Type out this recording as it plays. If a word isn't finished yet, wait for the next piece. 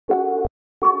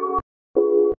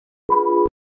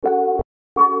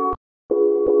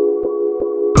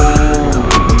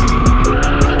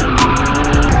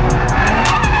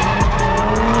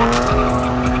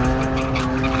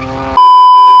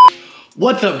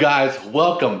What's up guys,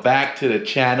 welcome back to the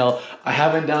channel. I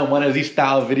haven't done one of these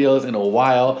style videos in a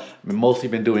while. I've mostly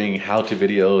been doing how-to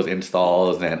videos,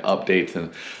 installs and updates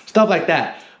and stuff like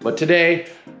that. But today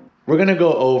we're gonna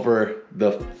go over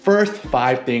the first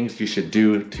 5 things you should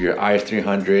do to your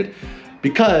IS300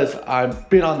 because I've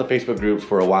been on the Facebook groups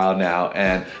for a while now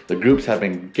and the groups have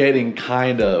been getting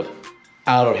kind of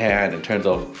out of hand in terms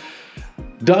of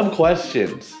dumb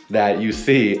questions that you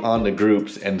see on the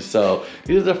groups. And so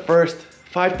these are the first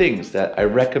 5 things that I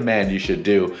recommend you should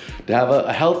do to have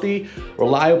a healthy,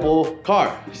 reliable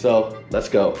car. So let's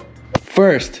go.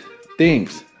 First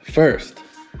things first,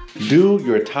 do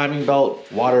your timing belt,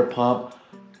 water pump,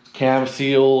 cam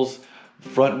seals,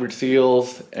 front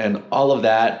seals, and all of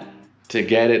that to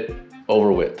get it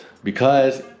over with,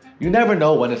 because you never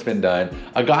know when it's been done.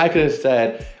 A guy could have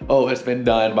said, oh, it's been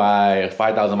done by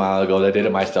 5,000 miles ago, I did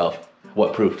it myself.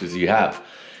 What proof does he have?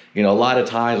 You know, a lot of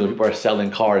times when people are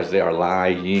selling cars, they are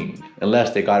lying.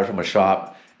 Unless they got it from a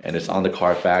shop and it's on the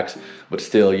Carfax, but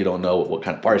still you don't know what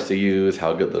kind of parts they use,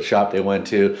 how good the shop they went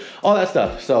to, all that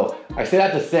stuff. So I say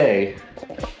that to say,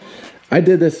 I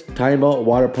did this timing belt,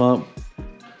 water pump.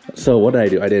 So what did I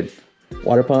do? I did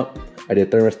water pump, I did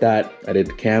thermostat, I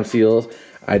did cam seals,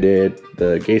 I did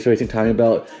the Gates Racing timing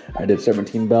belt, I did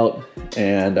serpentine belt,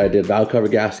 and I did valve cover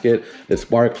gasket, the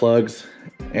spark plugs,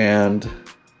 and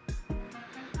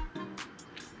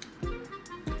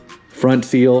front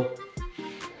seal.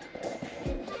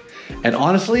 And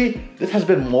honestly, this has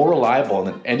been more reliable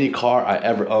than any car I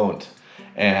ever owned.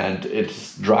 And it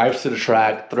just drives to the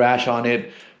track, thrash on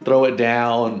it, throw it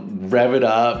down, rev it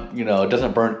up, you know, it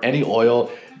doesn't burn any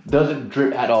oil, doesn't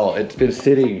drip at all. It's been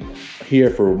sitting here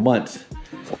for months.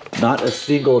 Not a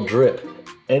single drip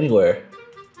anywhere.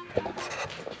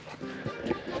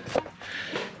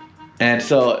 And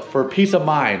so for peace of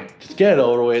mind, just get it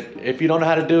over with. If you don't know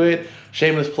how to do it,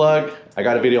 shameless plug, I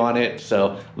got a video on it,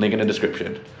 so link in the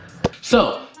description.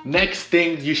 So next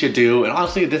thing you should do, and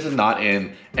honestly this is not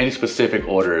in any specific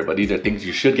order, but these are things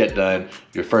you should get done,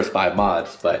 your first 5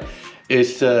 mods, but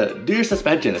is to do your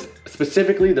suspension,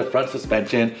 specifically the front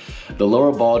suspension. The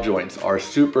lower ball joints are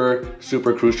super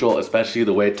crucial, especially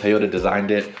the way Toyota designed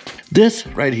it. This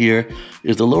right here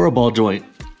is the lower ball joint.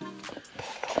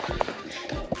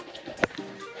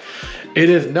 It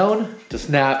is known to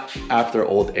snap after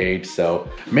old age, so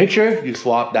make sure you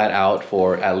swap that out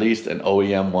for at least an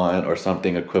OEM one or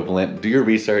something equivalent. Do your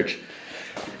research.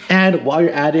 And while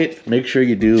you're at it, make sure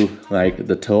you do like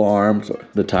the toe arms,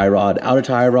 the tie rod, outer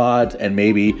tie rods, and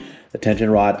maybe the tension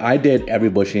rod. I did every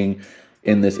bushing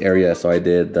in this area. So I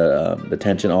did the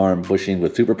tension arm bushing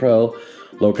with Super Pro,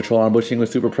 lower control arm bushing with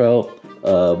Super Pro.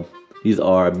 These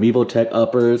are Mevotech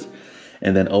uppers,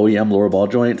 and then OEM lower ball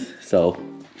joints. So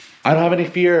I don't have any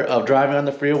fear of driving on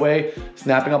the freeway,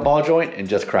 snapping a ball joint, and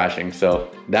just crashing. So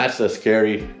that's a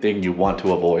scary thing you want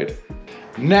to avoid.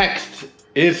 Next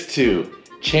is to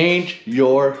change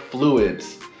your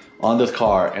fluids on this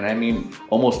car, and I mean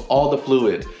almost all the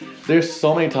fluids. There's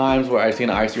so many times where I've seen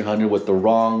an IS300 with the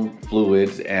wrong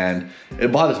fluids, and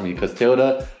it bothers me because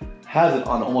Toyota has it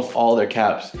on almost all their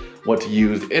caps what to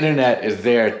use. The internet is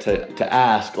there to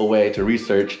ask a way to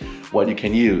research what you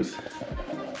can use.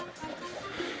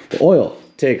 The oil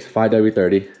takes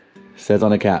 5W30, says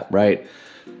on the cap, right?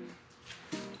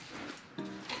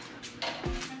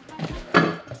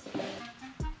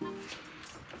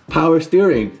 Power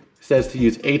steering says to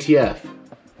use ATF.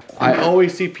 I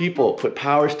always see people put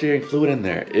power steering fluid in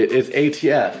there. It is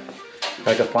ATF. If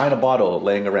I could find a bottle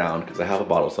laying around, because I have a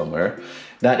bottle somewhere,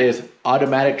 that is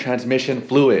automatic transmission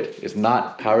fluid. It's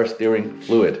not power steering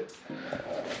fluid.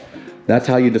 That's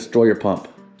how you destroy your pump.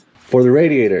 For the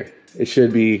radiator, it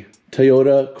should be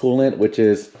Toyota coolant, which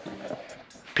is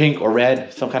pink or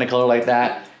red, some kind of color like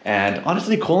that. And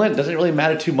honestly, coolant doesn't really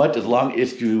matter too much as long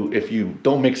as if you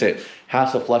don't mix it.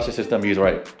 Has to flush the system, use the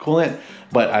right coolant,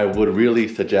 but I would really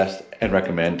suggest and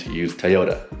recommend to use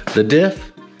Toyota. The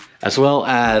diff, as well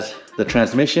as the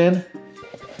transmission,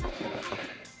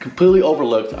 completely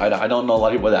overlooked. I don't know a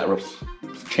lot of people that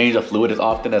change the fluid as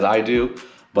often as I do,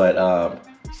 but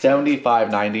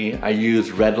 75/90, I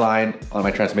use Redline on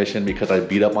my transmission because I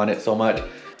beat up on it so much.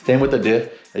 Same with the diff,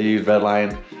 I use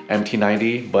Redline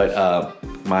MT90, but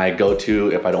my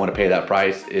go-to if I don't want to pay that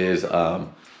price is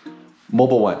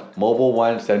Mobil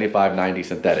One 75/90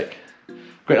 synthetic.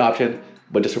 Great option,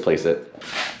 but just replace it.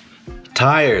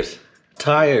 Tires.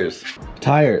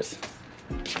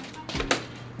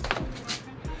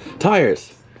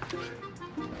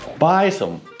 Buy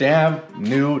some damn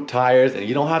new tires, and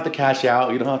you don't have to cash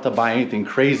out, you don't have to buy anything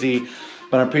crazy.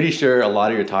 but I'm pretty sure a lot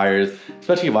of your tires,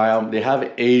 especially Viome, they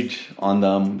have age on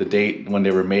them, the date when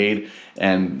they were made,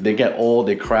 and they get old,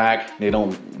 they crack, they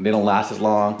don't last as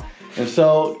long. And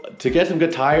so to get some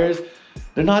good tires,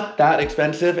 they're not that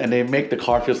expensive, and they make the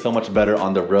car feel so much better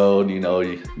on the road. You know,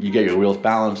 you get your wheels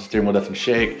balanced, steering wheel doesn't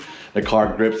shake, the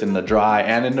car grips in the dry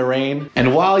and in the rain.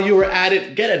 And while you were at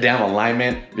it, get a damn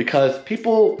alignment, because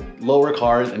people lower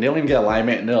cars and they don't even get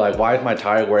alignment, and they're like, why is my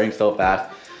tire wearing so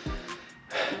fast?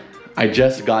 I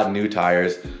just got new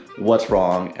tires, what's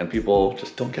wrong? And people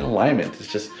just don't get alignment.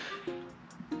 It's just,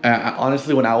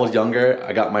 honestly, when I was younger,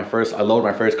 I lowered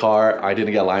my first car. I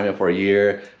didn't get alignment for a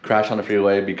year, crashed on the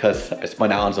freeway because I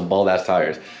spun out on some bald ass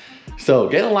tires. So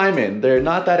get alignment. They're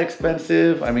not that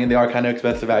expensive. I mean, they are kind of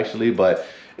expensive actually, but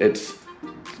it's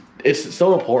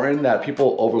so important that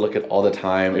people overlook it all the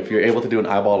time. If you're able to do an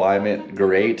eyeball alignment,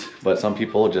 great. But some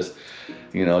people just,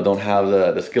 you know, don't have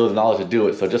the skills and knowledge to do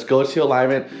it. So just go to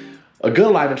alignment. A good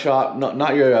alignment shop,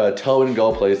 not your toe and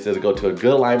go places. Go to a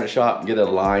good alignment shop, get it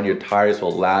aligned. Your tires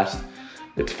will last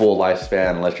its full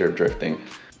lifespan unless you're drifting.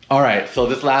 All right, so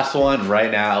this last one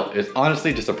right now is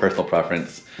honestly just a personal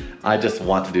preference. I just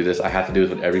want to do this. I have to do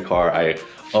this with every car I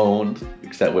owned,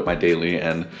 except with my Daily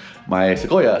and my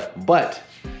Sequoia. But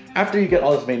after you get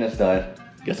all this maintenance done,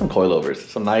 get some coilovers,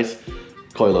 some nice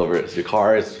coilovers. Your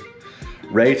car is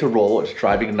ready to roll. It's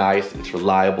driving nice, it's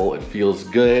reliable, it feels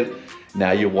good.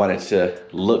 Now you want it to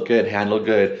look good, handle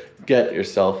good, get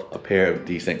yourself a pair of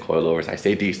decent coilovers. I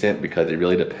say decent because it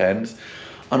really depends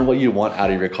on what you want out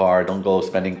of your car. Don't go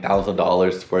spending thousands of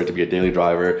dollars for it to be a daily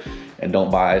driver, and don't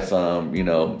buy some, you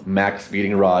know, max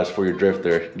speeding rods for your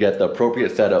drifter. Get the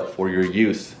appropriate setup for your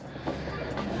use.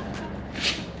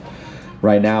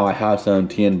 Right now I have some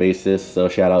TN bases, so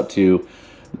shout out to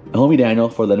homie Daniel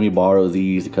for letting me borrow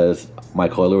these because my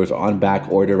coilovers are on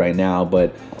back order right now.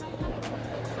 But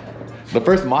the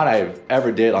first mod I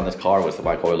ever did on this car was to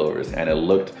buy coilovers, and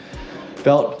it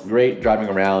felt great driving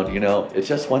around. You know, it's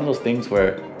just one of those things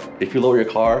where if you lower your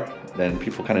car, then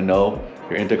people kind of know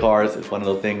you're into cars. It's one of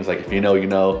those things like, if you know, you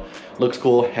know. Looks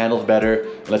cool, handles better,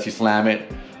 unless you slam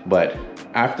it. But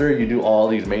after you do all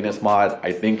these maintenance mods,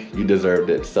 I think you deserved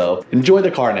it. So enjoy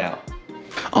the car now.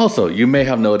 Also, you may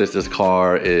have noticed this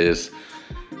car is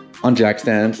on jack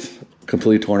stands,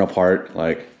 completely torn apart.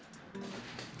 Like,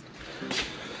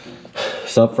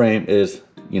 subframe is,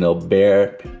 you know,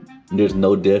 bare. There's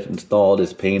no diff installed,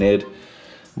 it's painted.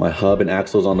 My hub and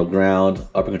axles on the ground,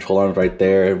 upper control arms right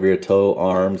there, rear toe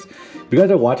arms. If you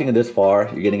guys are watching it this far,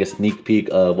 you're getting a sneak peek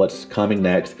of what's coming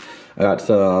next. I got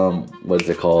some, what is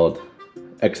it called?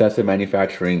 Excessive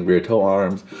manufacturing rear toe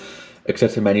arms,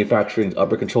 excessive manufacturing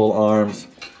upper control arms,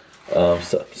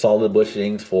 solid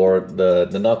bushings for the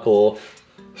knuckle,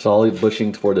 solid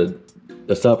bushings for the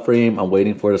subframe. I'm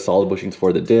waiting for the solid bushings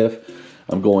for the diff.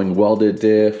 I'm going welded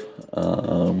diff,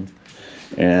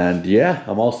 and yeah,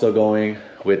 I'm also going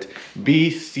with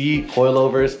BC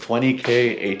coilovers,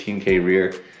 20K, 18K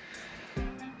rear.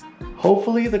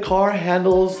 Hopefully the car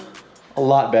handles a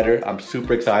lot better. I'm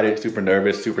super excited, super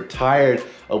nervous, super tired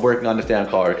of working on this damn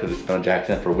car because it's been on jack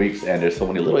stand for weeks and there's so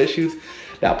many little issues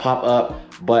that pop up,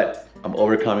 but I'm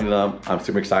overcoming them. I'm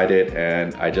super excited,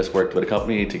 and I just worked with a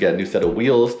company to get a new set of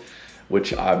wheels,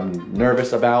 which I'm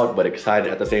nervous about, but excited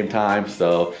at the same time.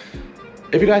 So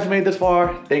if you guys made this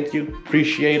far, thank you,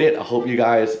 appreciate it. I hope you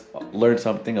guys learned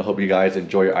something. I hope you guys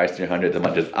enjoy your IS300 as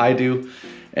much as I do.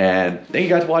 And thank you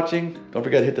guys for watching. Don't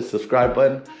forget to hit the subscribe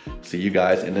button. See you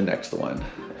guys in the next one.